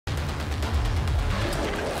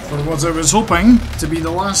For what I was hoping to be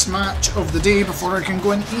the last match of the day before I can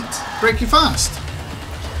go and eat Breaky Fast.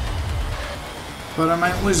 But I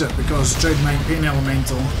might lose it because Dread Might Pain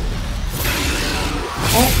Elemental.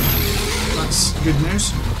 Oh, that's good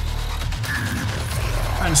news.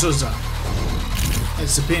 And so's that.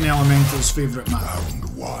 It's the Pain Elemental's favourite map.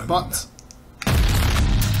 But you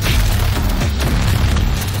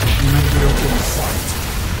might be okay to fight.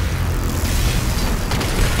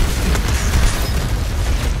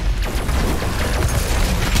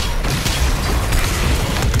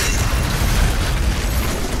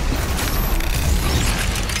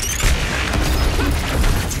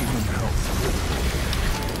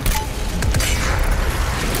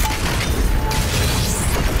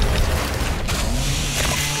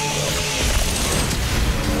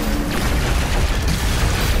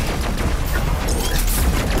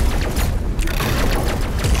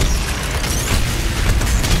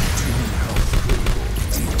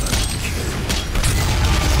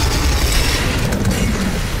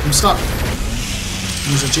 Stuck.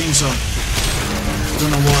 There's a chainsaw.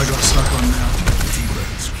 Don't know what I got stuck on there.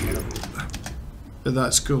 But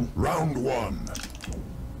that's cool. Round one.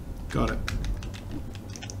 Got it.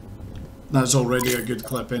 That's already a good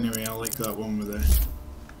clip anyway. I like that one with the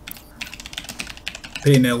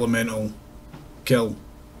Pain Elemental kill.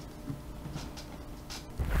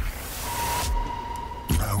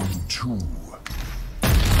 Round two.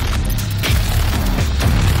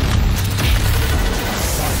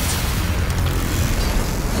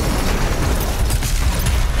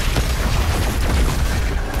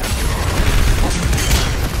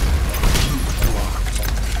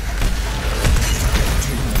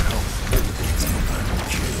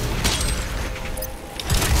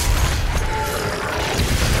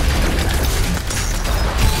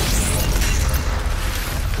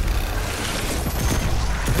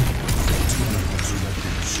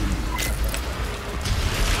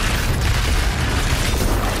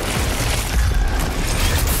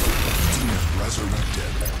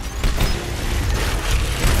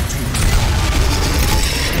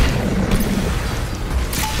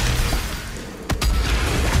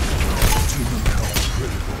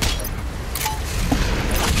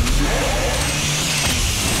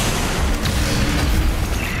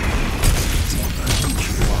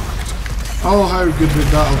 Oh, how good would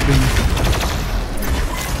that have been?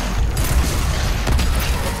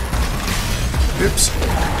 Oops.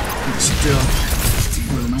 It's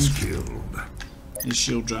never mind. His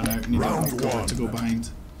shield ran out and he didn't have cover to go behind.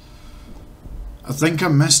 I think I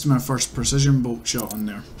missed my first precision bolt shot on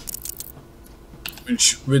there,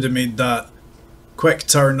 which would have made that quick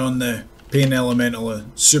turn on the Pain Elemental a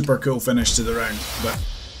super cool finish to the round. But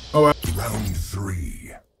oh well. Round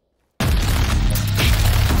three.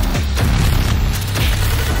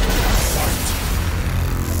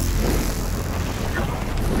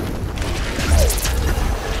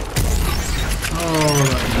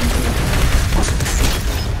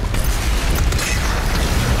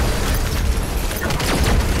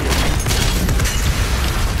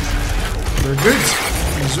 They're good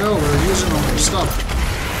as well, they're using all their stuff.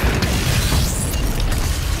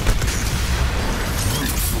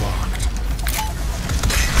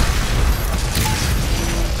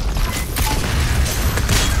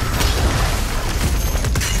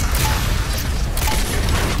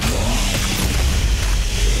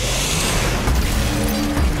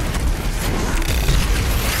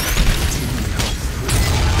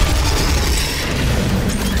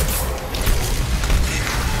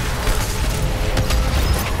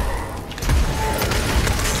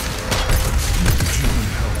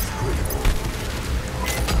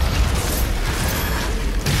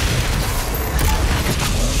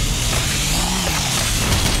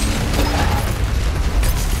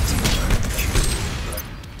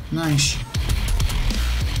 Nice.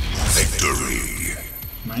 Victory.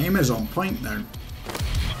 My aim is on point now.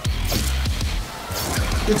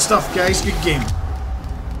 Good stuff, guys. Good game.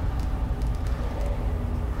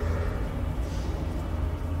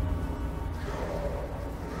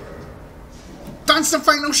 That's the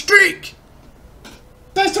final streak!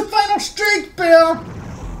 That's the final streak, Bear!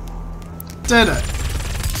 Did it.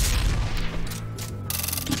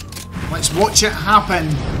 Let's watch it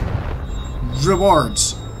happen.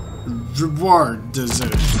 Rewards. Reward does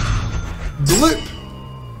it. Bloop!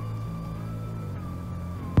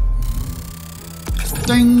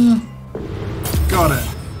 Ding! Got it.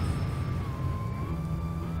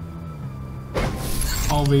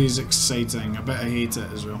 Always exciting. I bet I hate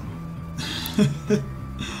it as well.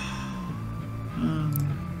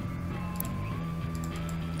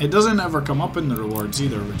 It doesn't ever come up in the rewards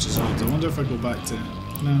either, which is odd. I wonder if I go back to...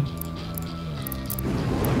 No.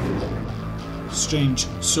 strange.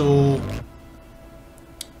 So,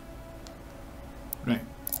 right,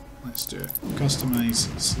 let's do it.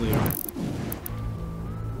 Customize Slayer.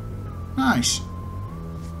 Nice.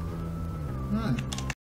 Right.